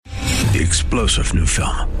The explosive new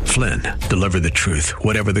film, Flynn, deliver the truth,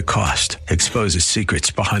 whatever the cost, exposes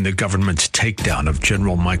secrets behind the government's takedown of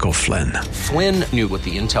General Michael Flynn. Flynn knew what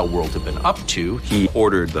the intel world had been up to. He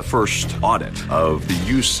ordered the first audit of the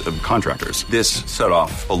use of contractors. This set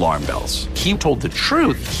off alarm bells. He told the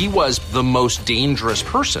truth. He was the most dangerous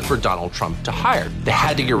person for Donald Trump to hire. They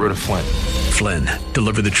had to get rid of Flynn. Flynn,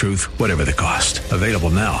 deliver the truth, whatever the cost. Available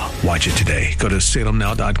now. Watch it today. Go to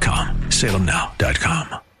salemnow.com.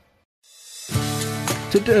 salemnow.com.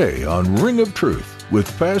 Today on Ring of Truth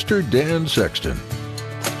with Pastor Dan Sexton.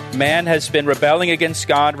 Man has been rebelling against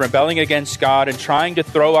God, and trying to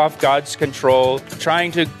throw off God's control,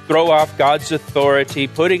 trying to throw off God's authority,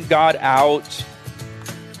 putting God out.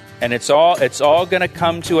 And it's all going to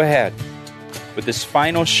come to a head with this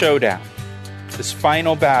final showdown, this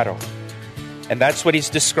final battle. And that's what he's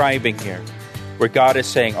describing here, where God is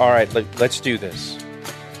saying, all right, let's do this.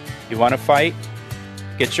 You want to fight?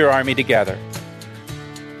 Get your army together.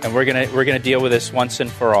 And we're gonna deal with this once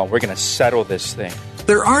and for all. We're going to settle this thing.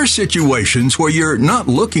 There are situations where you're not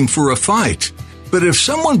looking for a fight. But if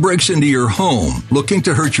someone breaks into your home looking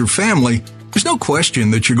to hurt your family, there's no question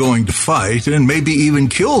that you're going to fight and maybe even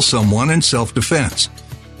kill someone in self-defense.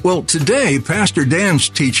 Well, today, Pastor Dan's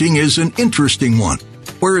teaching is an interesting one,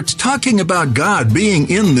 where it's talking about God being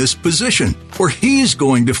in this position, where he's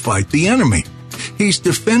going to fight the enemy. He's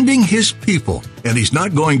defending his people, and he's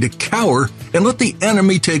not going to cower and let the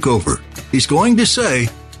enemy take over. He's going to say,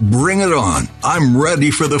 bring it on. I'm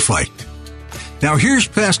ready for the fight. Now here's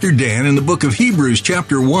Pastor Dan in the book of Hebrews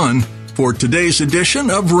chapter 1 for today's edition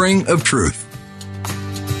of Ring of Truth.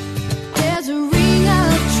 There's a ring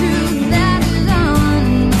of truth that is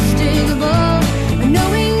unmistakable,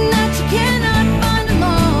 knowing that you cannot find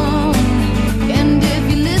alone. And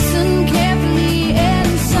if you listen carefully,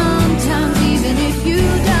 and sometimes even if you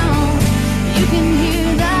don't, you can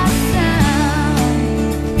hear that sound.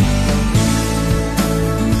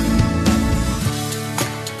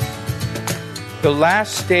 The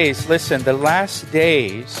last days, listen, the last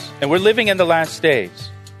days, and we're living in the last days.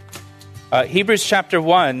 Hebrews chapter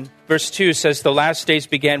 1, verse 2 says the last days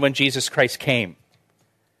began when Jesus Christ came.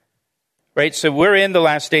 Right? So we're in the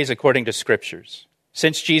last days according to scriptures.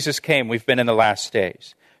 Since Jesus came, we've been in the last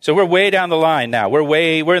days. So we're way down the line now. We're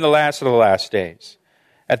in the last of the last days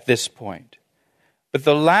at this point. But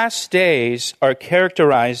the last days are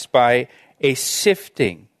characterized by a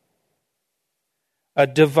sifting, a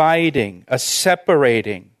dividing, a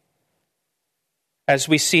separating, as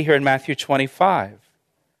we see here in Matthew 25.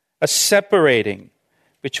 A separating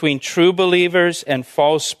between true believers and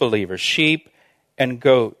false believers, sheep and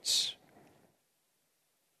goats.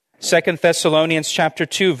 2 Thessalonians chapter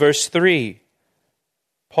 2, verse 3,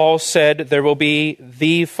 Paul said there will be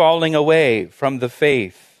the falling away from the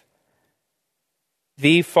faith.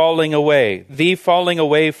 The falling away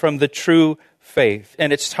from the true faith.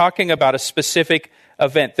 And it's talking about a specific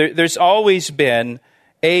event. There's always been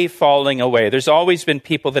a falling away. There's always been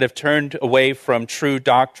people that have turned away from true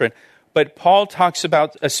doctrine. But Paul talks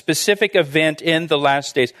about a specific event in the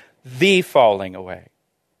last days, the falling away.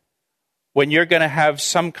 When you're going to have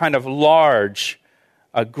some kind of large,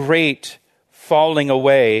 a great falling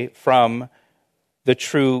away from the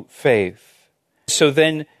true faith. So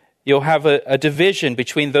then you'll have a division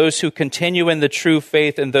between those who continue in the true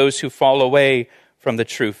faith and those who fall away from the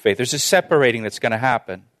true faith. There's a separating that's going to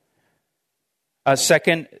happen.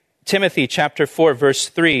 2 Timothy chapter 4, verse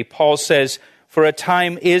 3, Paul says, for a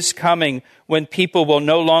time is coming when people will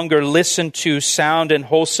no longer listen to sound and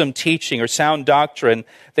wholesome teaching or sound doctrine.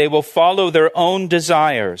 They will follow their own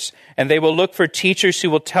desires, and they will look for teachers who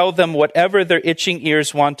will tell them whatever their itching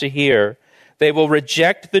ears want to hear. They will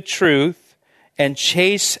reject the truth and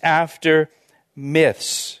chase after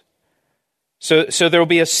myths. So there will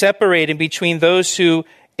be a separating between those who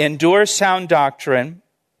endure sound doctrine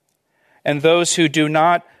and those who do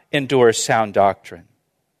not endure sound doctrine.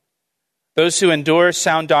 Those who endure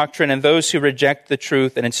sound doctrine and those who reject the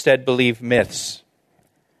truth and instead believe myths.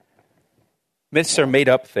 Myths are made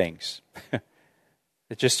up things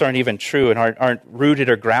that just aren't even true and aren't rooted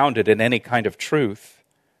or grounded in any kind of truth.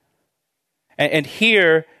 And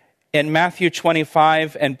here in Matthew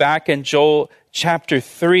 25 and back in Joel chapter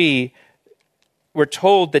 3, we're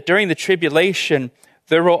told that during the tribulation,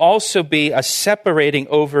 there will also be a separating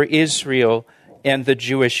over Israel and the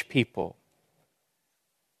Jewish people.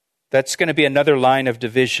 That's going to be another line of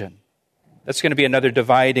division. That's going to be another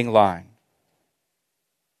dividing line.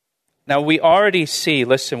 Now we already see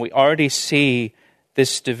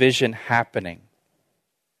this division happening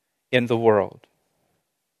in the world.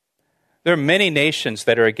 There are many nations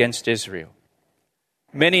that are against Israel.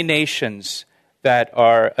 Many nations that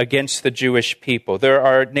are against the Jewish people. There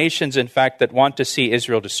are nations, in fact, that want to see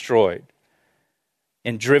Israel destroyed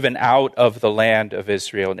and driven out of the land of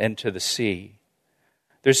Israel and into the sea.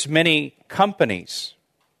 There's many companies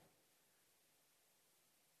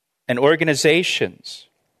and organizations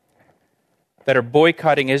that are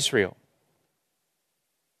boycotting Israel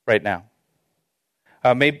right now.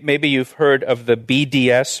 Maybe you've heard of the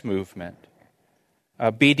BDS movement.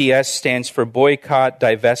 BDS stands for Boycott,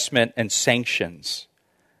 Divestment, and Sanctions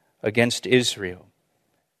against Israel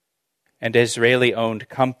and Israeli-owned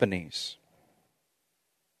companies.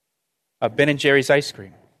 Ben & Jerry's ice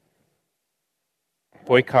cream,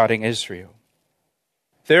 boycotting Israel.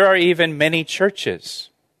 There are even many churches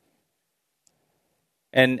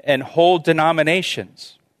and whole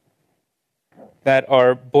denominations that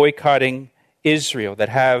are boycotting Israel, that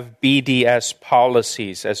have BDS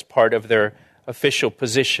policies as part of their official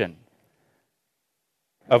position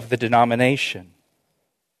of the denomination.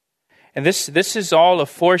 And this is all a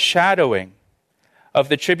foreshadowing of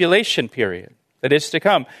the tribulation period that is to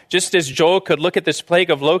come. Just as Joel could look at this plague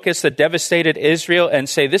of locusts that devastated Israel and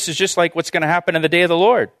say, this is just like what's going to happen in the day of the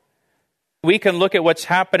Lord. We can look at what's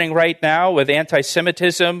happening right now with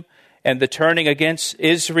anti-Semitism and the turning against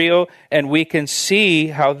Israel, and we can see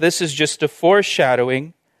how this is just a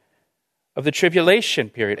foreshadowing of the tribulation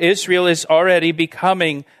period. Israel is already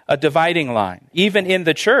becoming a dividing line, even in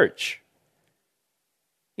the church.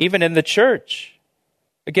 Even in the church.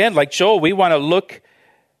 Again, like Joel, we want to look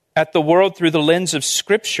at the world through the lens of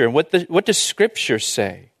Scripture. And what does Scripture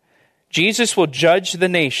say? Jesus will judge the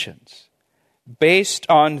nations based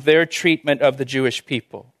on their treatment of the Jewish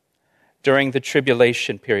people during the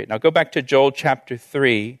tribulation period. Now go back to Joel chapter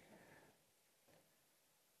 3.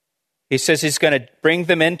 He says he's going to bring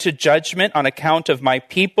them into judgment on account of my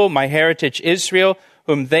people, my heritage Israel,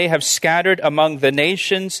 whom they have scattered among the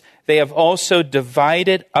nations. They have also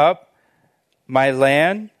divided up my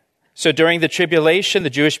land. So during the tribulation, the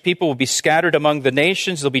Jewish people will be scattered among the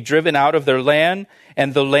nations. They'll be driven out of their land,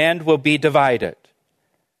 and the land will be divided.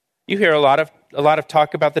 You hear a lot of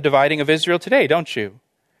talk about the dividing of Israel today, don't you?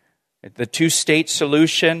 The two-state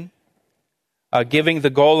solution, giving the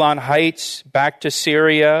Golan Heights back to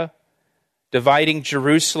Syria, dividing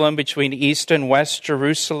Jerusalem between East and West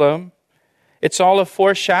Jerusalem. It's all a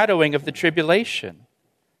foreshadowing of the tribulation.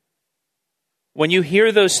 When you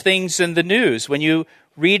hear those things in the news, when you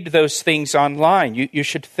read those things online, you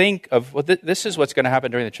should think of, well, this is what's going to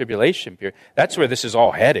happen during the tribulation period. That's where this is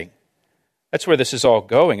all heading. That's where this is all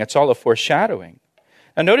going. It's all a foreshadowing.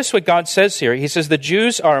 Now notice what God says here. He says, the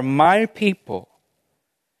Jews are my people,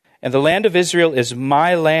 and the land of Israel is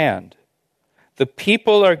my land. The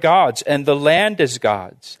people are God's, and the land is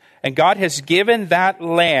God's. And God has given that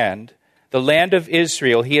land, the land of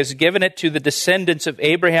Israel, He has given it to the descendants of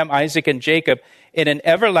Abraham, Isaac, and Jacob in an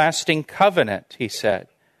everlasting covenant, He said.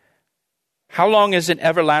 How long is an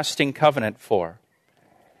everlasting covenant for?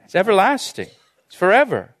 It's everlasting. It's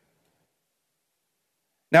forever.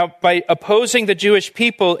 Now, by opposing the Jewish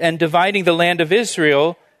people and dividing the land of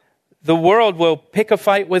Israel, the world will pick a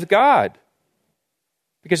fight with God,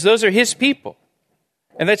 because those are His people.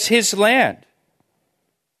 And that's His land.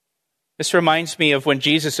 This reminds me of when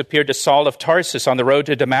Jesus appeared to Saul of Tarsus on the road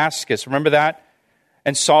to Damascus. Remember that?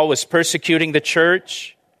 And Saul was persecuting the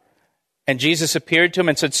church. And Jesus appeared to him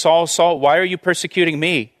and said, Saul, Saul, why are you persecuting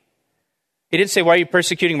me? He didn't say, why are you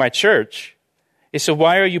persecuting my church? He said,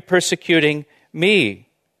 why are you persecuting me?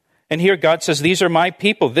 And here God says, these are my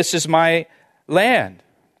people. This is my land.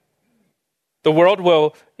 The world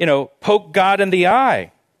will, poke God in the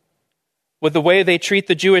eye with the way they treat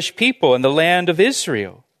the Jewish people in the land of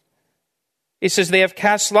Israel. He says, they have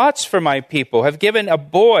cast lots for my people, have given a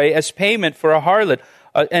boy as payment for a harlot,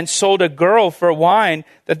 and sold a girl for wine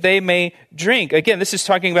that they may drink. Again, this is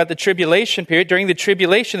talking about the tribulation period. During the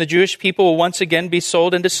tribulation, the Jewish people will once again be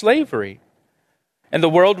sold into slavery. And the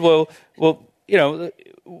world will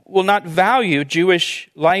not value Jewish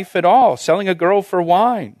life at all, selling a girl for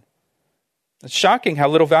wine. It's shocking how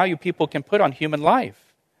little value people can put on human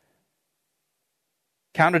life.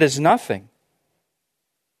 Counted as nothing.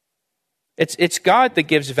 It's God that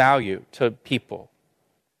gives value to people.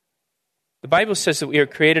 The Bible says that we are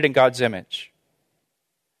created in God's image.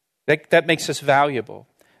 That makes us valuable.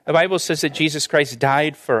 The Bible says that Jesus Christ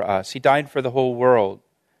died for us. He died for the whole world,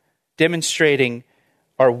 demonstrating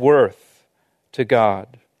our worth to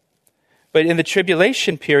God. But in the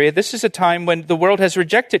tribulation period, this is a time when the world has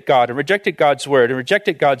rejected God and rejected God's word and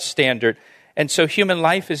rejected God's standard. And so human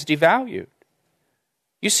life is devalued.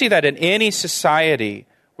 You see that in any society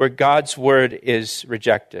where God's word is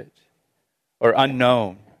rejected or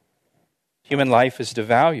unknown. Human life is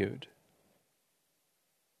devalued.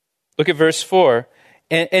 Look at verse 4.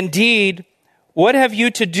 Indeed, what have you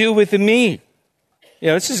to do with me?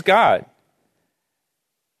 This is God.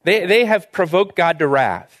 They have provoked God to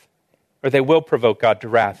wrath, or they will provoke God to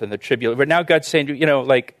wrath in the tribulation. But now God's saying,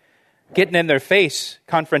 getting in their face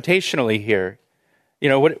confrontationally here.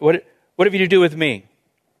 What have you to do with me?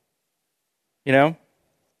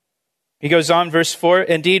 He goes on, verse 4,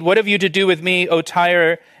 indeed, what have you to do with me, O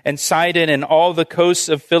Tyre and Sidon and all the coasts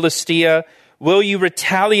of Philistia? Will you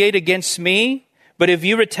retaliate against me? But if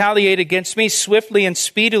you retaliate against me swiftly and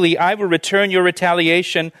speedily, I will return your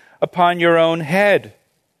retaliation upon your own head.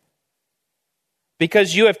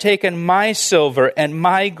 Because you have taken my silver and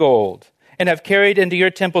my gold and have carried into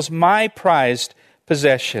your temples my prized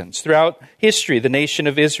possessions. Throughout history, the nation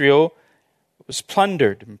of Israel was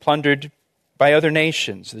plundered by other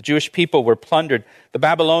nations. The Jewish people were plundered. The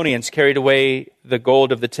Babylonians carried away the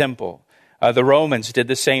gold of the temple. The Romans did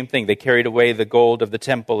the same thing. They carried away the gold of the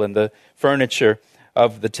temple and the furniture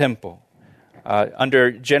of the temple.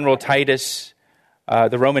 Under General Titus,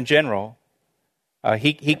 the Roman general,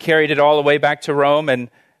 he carried it all the way back to Rome, and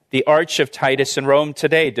the Arch of Titus in Rome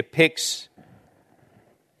today depicts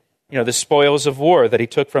the spoils of war that he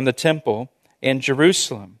took from the temple in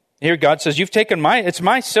Jerusalem. Here God says, you've taken it's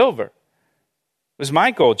my silver. It was my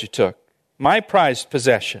gold you took, my prized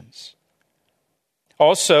possessions.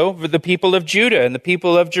 Also, for the people of Judah and the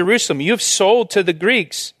people of Jerusalem, you have sold to the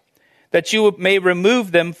Greeks that you may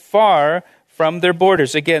remove them far from their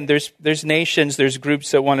borders. Again, there's nations, there's groups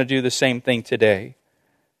that want to do the same thing today.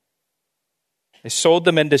 They sold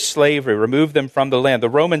them into slavery, removed them from the land.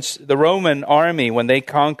 The Roman army, when they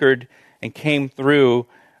conquered and came through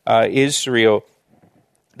Israel,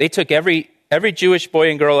 they took every Jewish boy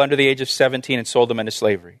and girl under the age of 17 and sold them into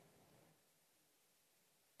slavery.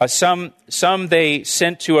 Some they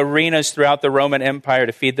sent to arenas throughout the Roman Empire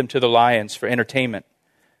to feed them to the lions for entertainment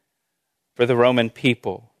for the Roman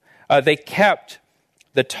people. They kept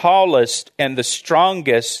the tallest and the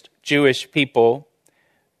strongest Jewish people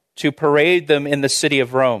to parade them in the city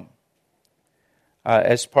of Rome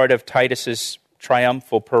as part of Titus's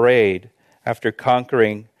triumphal parade after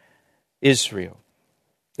conquering Israel.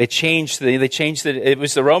 It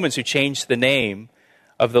was the Romans who changed the name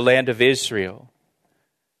of the land of Israel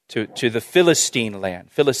to the Philistine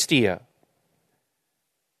land, Philistia,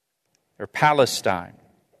 or Palestine,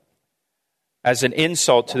 as an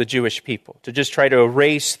insult to the Jewish people, to just try to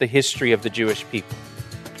erase the history of the Jewish people.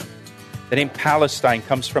 The name Palestine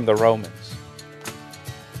comes from the Romans.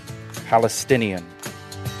 Palestinian.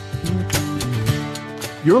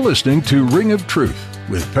 You're listening to Ring of Truth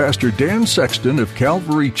with Pastor Dan Sexton of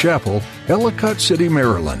Calvary Chapel, Ellicott City,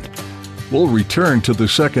 Maryland. We'll return to the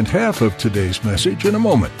second half of today's message in a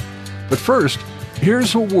moment. But first,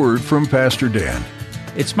 here's a word from Pastor Dan.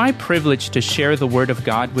 It's my privilege to share the Word of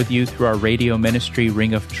God with you through our radio ministry,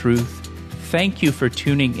 Ring of Truth. Thank you for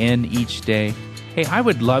tuning in each day. Hey, I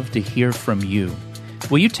would love to hear from you.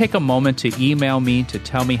 Will you take a moment to email me to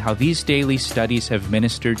tell me how these daily studies have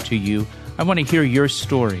ministered to you? I want to hear your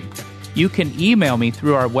story. You can email me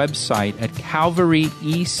through our website at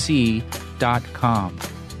calvaryec.com.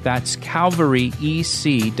 That's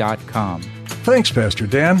calvaryec.com. Thanks, Pastor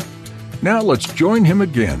Dan. Now let's join him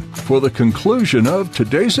again for the conclusion of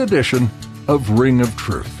today's edition of Ring of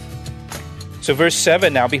Truth. So verse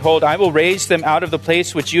 7, now behold, I will raise them out of the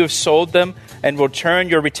place which you have sold them, and will turn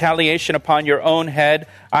your retaliation upon your own head.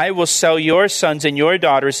 I will sell your sons and your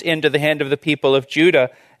daughters into the hand of the people of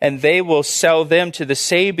Judah, and they will sell them to the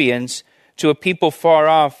Sabians, to a people far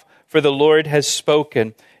off, for the Lord has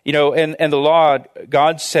spoken. In the law,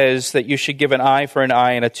 God says that you should give an eye for an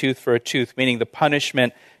eye and a tooth for a tooth, meaning the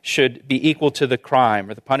punishment should be equal to the crime,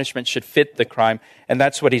 or the punishment should fit the crime. And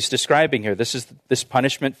that's what he's describing here. This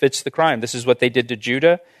punishment fits the crime. This is what they did to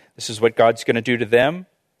Judah. This is what God's going to do to them.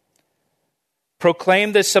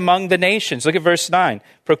 Proclaim this among the nations. Look at verse 9.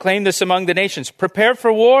 Proclaim this among the nations. Prepare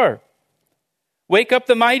for war. Wake up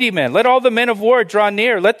the mighty men. Let all the men of war draw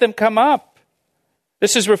near. Let them come up.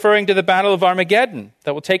 This is referring to the Battle of Armageddon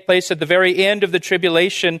that will take place at the very end of the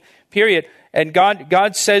tribulation period. And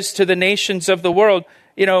God says to the nations of the world,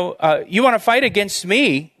 you want to fight against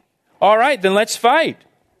me? All right, then let's fight.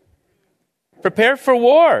 Prepare for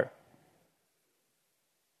war.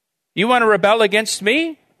 You want to rebel against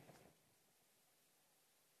me?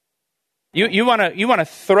 You want to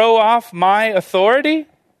throw off my authority?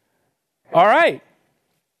 All right.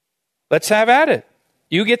 Let's have at it.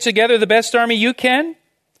 You get together the best army you can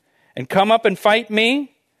and come up and fight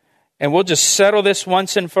me, and we'll just settle this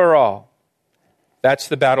once and for all. That's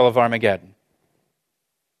the Battle of Armageddon.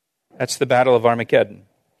 That's the Battle of Armageddon.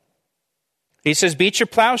 He says, beat your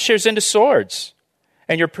plowshares into swords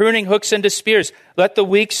and your pruning hooks into spears. Let the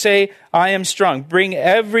weak say, I am strong. Bring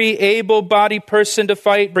every able-bodied person to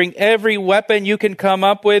fight. Bring every weapon you can come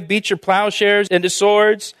up with. Beat your plowshares into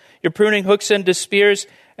swords, your pruning hooks into spears,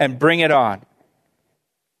 and bring it on.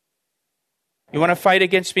 You want to fight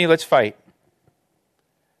against me? Let's fight.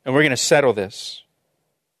 And we're going to settle this.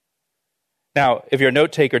 Now, if you're a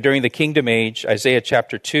note taker, during the kingdom age, Isaiah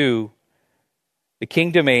chapter 2, the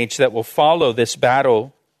kingdom age that will follow this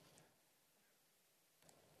battle,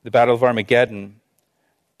 the battle of Armageddon,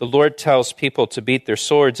 the Lord tells people to beat their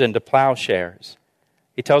swords into plowshares.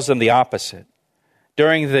 He tells them the opposite.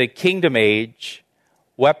 During the kingdom age,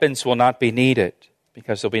 weapons will not be needed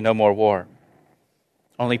because there'll be no more war.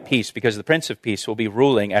 Only peace, because the Prince of Peace will be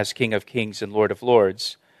ruling as King of Kings and Lord of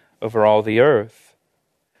Lords over all the earth.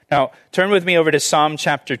 Now, turn with me over to Psalm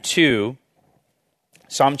chapter 2.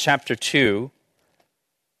 Psalm chapter 2.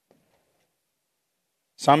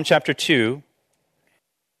 Psalm chapter 2,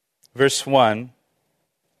 verse 1.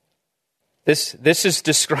 This is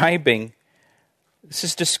describing,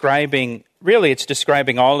 really it's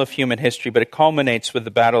describing all of human history, but it culminates with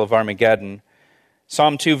the Battle of Armageddon.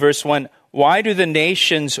 Psalm 2, verse 1. Why do the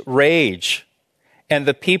nations rage and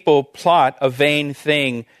the people plot a vain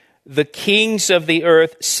thing? The kings of the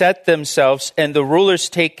earth set themselves and the rulers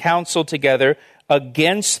take counsel together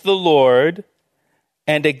against the Lord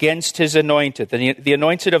and against his anointed. The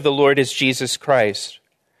anointed of the Lord is Jesus Christ,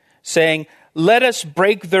 saying, let us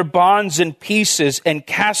break their bonds in pieces and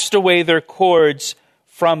cast away their cords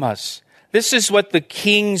from us. This is what the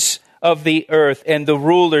kings of the earth and the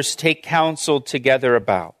rulers take counsel together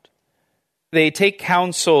about. They take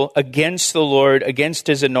counsel against the Lord, against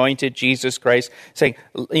his anointed Jesus Christ, saying,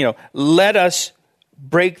 let us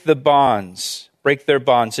break their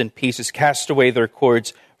bonds in pieces, cast away their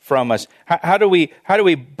cords from us. How do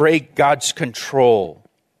we break God's control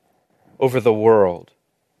over the world?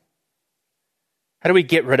 How do we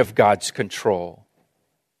get rid of God's control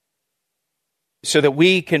so that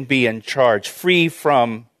we can be in charge, free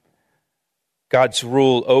from God's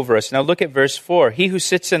rule over us? Now look at verse 4. He who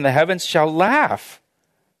sits in the heavens shall laugh.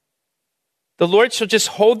 The Lord shall just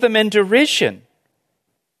hold them in derision.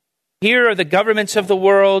 Here are the governments of the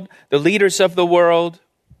world, the leaders of the world,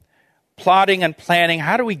 plotting and planning.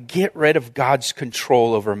 How do we get rid of God's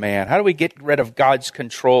control over man? How do we get rid of God's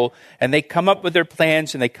control? And they come up with their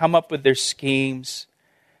plans and they come up with their schemes.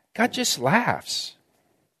 God just laughs.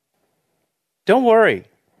 Don't worry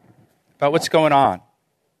about what's going on.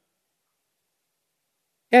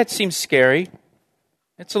 Yeah, it seems scary.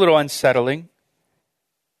 It's a little unsettling.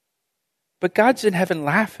 But God's in heaven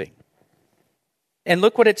laughing. And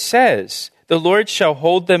look what it says. The Lord shall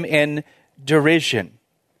hold them in derision.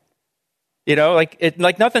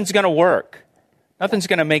 Like nothing's going to work. Nothing's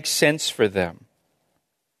going to make sense for them.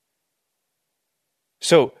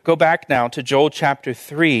 So go back now to Joel chapter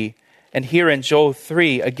 3. And here in Joel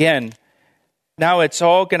 3, again, now it's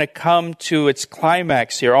all going to come to its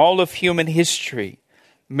climax here. All of human history.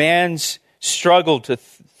 Man's struggle to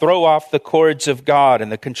throw off the cords of God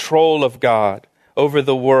and the control of God over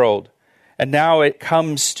the world. And now it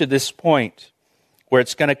comes to this point where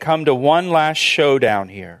it's going to come to one last showdown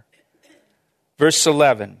here. Verse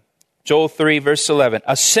 11, Joel 3, verse 11.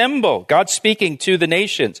 Assemble, God speaking to the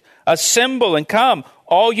nations. Assemble and come,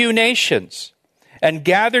 all you nations, and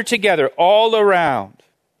gather together all around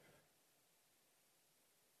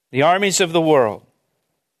the armies of the world.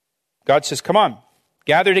 God says, come on.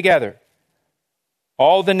 Gather together,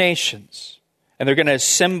 all the nations, and they're going to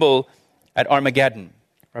assemble at Armageddon.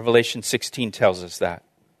 Revelation 16 tells us that.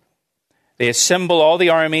 They assemble all the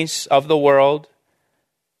armies of the world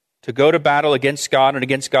to go to battle against God and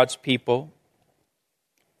against God's people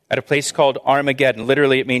at a place called Armageddon.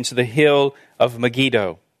 Literally, it means the hill of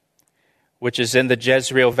Megiddo, which is in the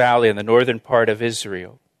Jezreel Valley in the northern part of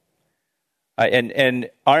Israel. And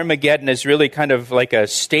Armageddon is really kind of like a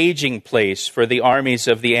staging place for the armies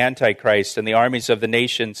of the Antichrist and the armies of the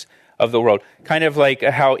nations of the world. Kind of like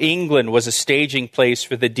how England was a staging place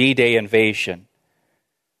for the D-Day invasion.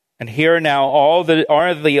 And here now all the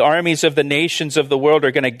armies of the nations of the world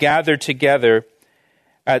are going to gather together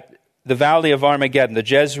at the Valley of Armageddon, the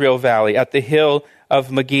Jezreel Valley, at the hill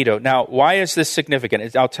of Megiddo. Now, why is this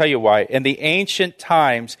significant? I'll tell you why. In the ancient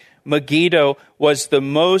times, Megiddo was the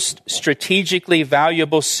most strategically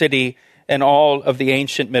valuable city in all of the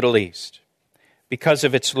ancient Middle East because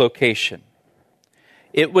of its location.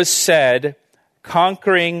 It was said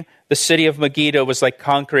conquering the city of Megiddo was like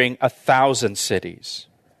conquering 1,000 cities.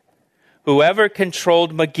 Whoever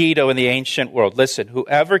controlled Megiddo in the ancient world, listen,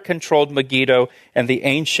 whoever controlled Megiddo in the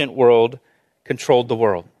ancient world controlled the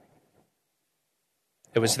world.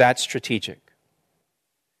 It was that strategic.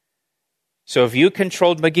 So if you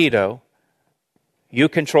controlled Megiddo, you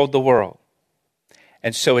controlled the world.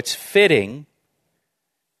 And so it's fitting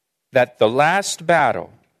that the last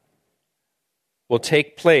battle will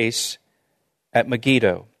take place at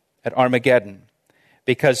Megiddo, at Armageddon,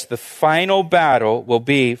 because the final battle will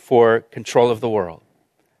be for control of the world.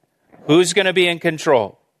 Who's going to be in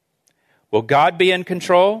control? Will God be in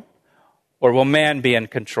control, or will man be in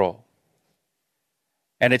control?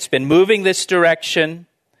 And it's been moving this direction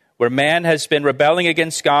where man has been rebelling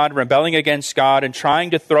against God, and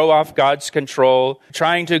trying to throw off God's control,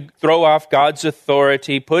 trying to throw off God's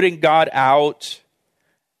authority, putting God out.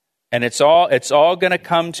 And it's all going to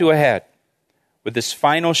come to a head with this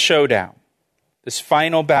final showdown, this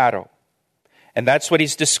final battle. And that's what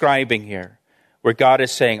he's describing here, where God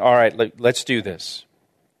is saying, all right, let's do this.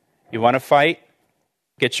 You want to fight?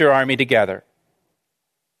 Get your army together.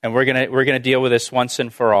 And we're going to deal with this once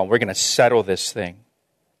and for all. We're going to settle this thing.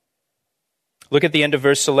 Look at the end of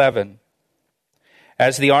verse 11.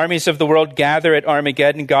 As the armies of the world gather at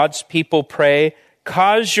Armageddon, God's people pray,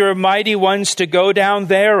 cause your mighty ones to go down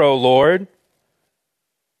there, O Lord.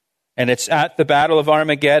 And it's at the Battle of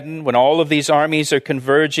Armageddon, when all of these armies are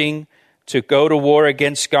converging to go to war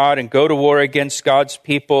against God and go to war against God's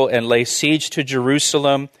people and lay siege to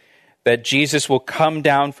Jerusalem, that Jesus will come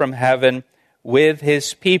down from heaven with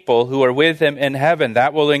his people who are with him in heaven.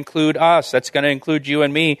 That will include us. That's going to include you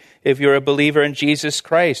and me if you're a believer in Jesus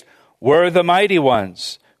Christ. We're the mighty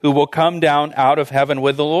ones who will come down out of heaven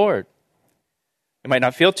with the Lord. You might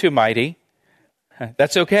not feel too mighty.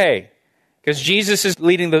 That's okay, because Jesus is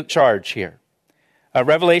leading the charge here.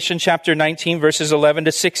 Revelation chapter 19, verses 11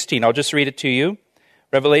 to 16. I'll just read it to you.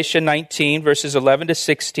 Revelation 19, verses 11 to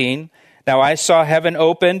 16. Now I saw heaven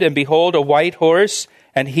opened, and behold, a white horse,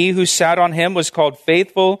 and he who sat on him was called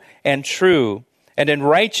Faithful and True. And in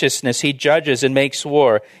righteousness he judges and makes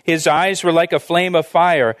war. His eyes were like a flame of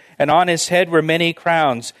fire, and on his head were many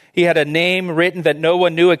crowns. He had a name written that no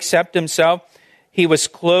one knew except himself. He was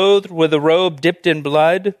clothed with a robe dipped in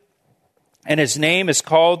blood, and his name is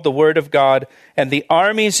called the Word of God. And the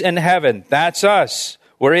armies in heaven, that's us,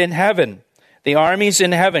 we're in heaven. The armies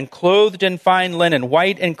in heaven, clothed in fine linen,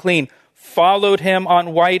 white and clean, followed him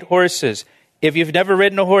on white horses. If you've never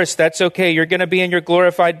ridden a horse, that's okay. You're going to be in your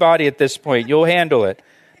glorified body at this point. You'll handle it.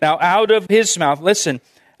 Now, out of his mouth, listen,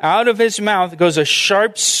 out of his mouth goes a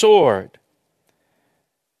sharp sword,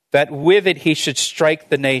 that with it he should strike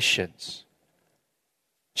the nations.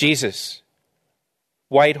 Jesus,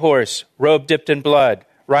 white horse, robe dipped in blood,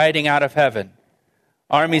 riding out of heaven.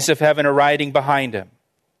 Armies of heaven are riding behind him.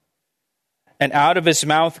 And out of his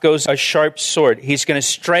mouth goes a sharp sword. He's going to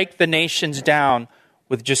strike the nations down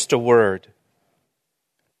with just a word.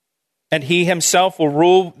 And he himself will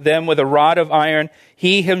rule them with a rod of iron.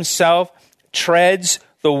 He himself treads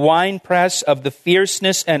the winepress of the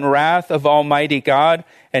fierceness and wrath of Almighty God.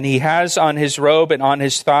 And he has on his robe and on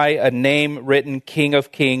his thigh a name written, King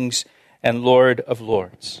of Kings and Lord of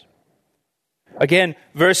Lords. Again,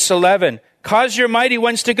 verse 11, cause your mighty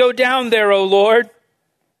ones to go down there, O Lord.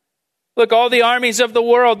 Look, all the armies of the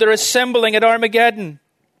world, they're assembling at Armageddon.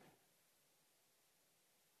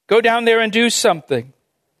 Go down there and do something.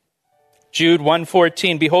 Jude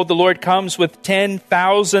 1:14, behold, the Lord comes with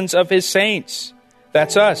 10,000s of his saints.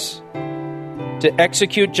 That's us. To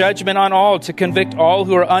execute judgment on all, to convict all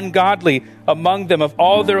who are ungodly among them of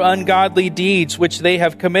all their ungodly deeds which they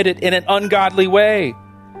have committed in an ungodly way,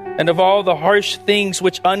 and of all the harsh things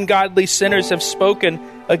which ungodly sinners have spoken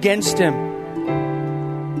against him.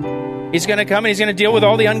 He's going to come and he's going to deal with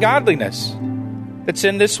all the ungodliness that's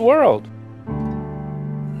in this world.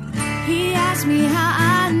 He asked me how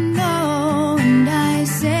I know, and I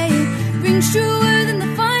say it rings truer than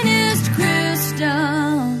the finest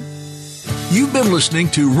crystal. You've been listening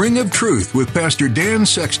to Ring of Truth with Pastor Dan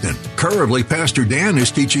Sexton. Currently, Pastor Dan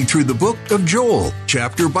is teaching through the book of Joel,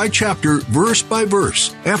 chapter by chapter, verse by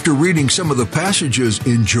verse. After reading some of the passages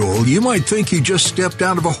in Joel, you might think he just stepped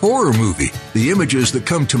out of a horror movie. The images that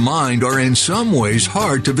come to mind are in some ways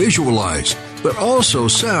hard to visualize, but also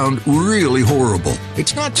sound really horrible.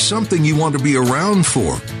 It's not something you want to be around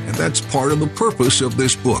for, and that's part of the purpose of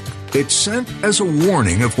this book. It's sent as a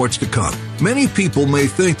warning of what's to come. Many people may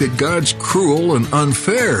think that God's cruel and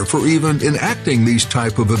unfair for even enacting these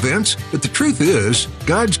type of events, but the truth is,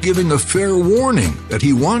 God's giving a fair warning that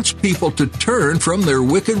he wants people to turn from their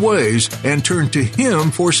wicked ways and turn to him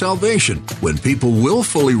for salvation. When people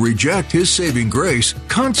willfully reject his saving grace,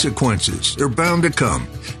 consequences are bound to come.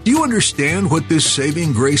 Do you understand what this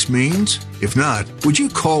saving grace means? If not, would you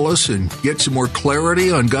call us and get some more clarity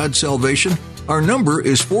on God's salvation? Our number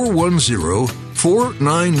is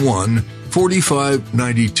 410-491-5788.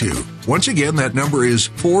 410-491-4592. Once again, that number is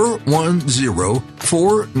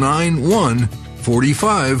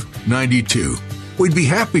 410-491-4592. We'd be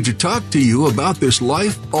happy to talk to you about this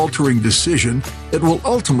life-altering decision that will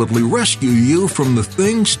ultimately rescue you from the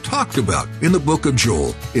things talked about in the book of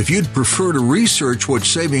Joel. If you'd prefer to research what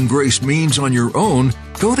saving grace means on your own,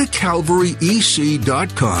 go to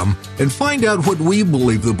calvaryec.com and find out what we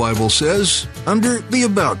believe the Bible says under the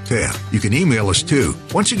About tab. You can email us too.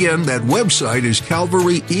 Once again, that website is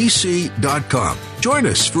calvaryec.com. Join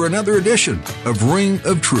us for another edition of Ring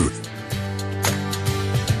of Truth.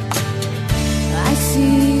 I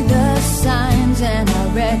see the signs and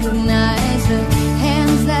I recognize the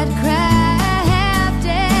hands that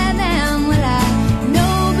crafted them. Well, I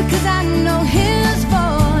know because I know His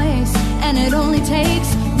voice, and it only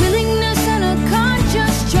takes willingness and a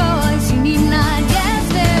conscious choice. You need not guess,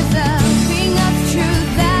 there's a ring of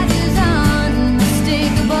truth that is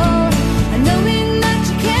unmistakable, knowing that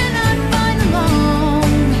you cannot find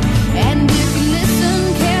alone. And if you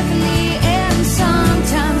listen carefully, and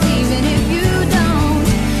sometimes even if you don't,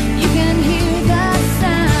 you can hear the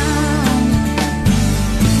sound.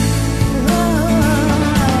 Oh.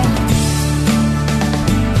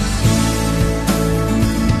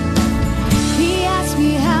 He asked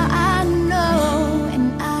me how I know,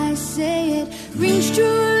 and I say it rings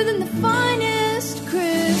truer than the finest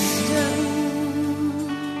crystal.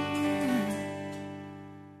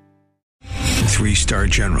 3-star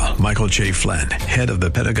General Michael J. Flynn, head of the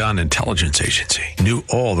Pentagon Intelligence Agency, knew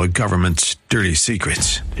all the government's dirty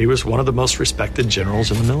secrets. He was one of the most respected generals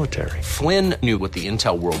in the military. Flynn knew what the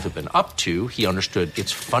intel world had been up to. He understood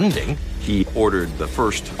its funding. He ordered the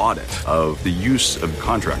first audit of the use of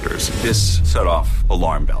contractors. This set off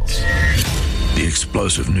alarm bells. The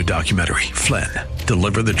explosive new documentary, Flynn,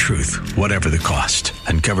 Deliver the Truth, Whatever the Cost,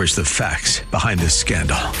 uncovers the facts behind this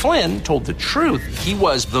scandal. Flynn told the truth. He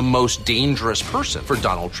was the most dangerous person for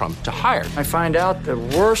Donald Trump to hire. I find out the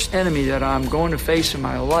worst enemy that I'm going to face in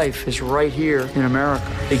my life is right here in America.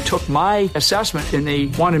 They took my assessment and they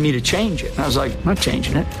wanted me to change it. And I was like, I'm not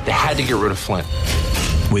changing it. They had to get rid of Flynn.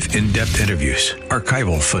 With in-depth interviews,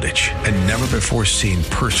 archival footage, and never-before-seen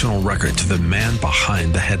personal records of the man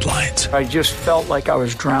behind the headlines. I just felt like I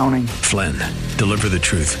was drowning. Flynn, Deliver the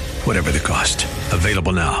Truth, Whatever the Cost.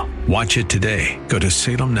 Available now. Watch it today. Go to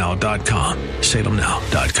salemnow.com.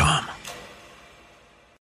 salemnow.com.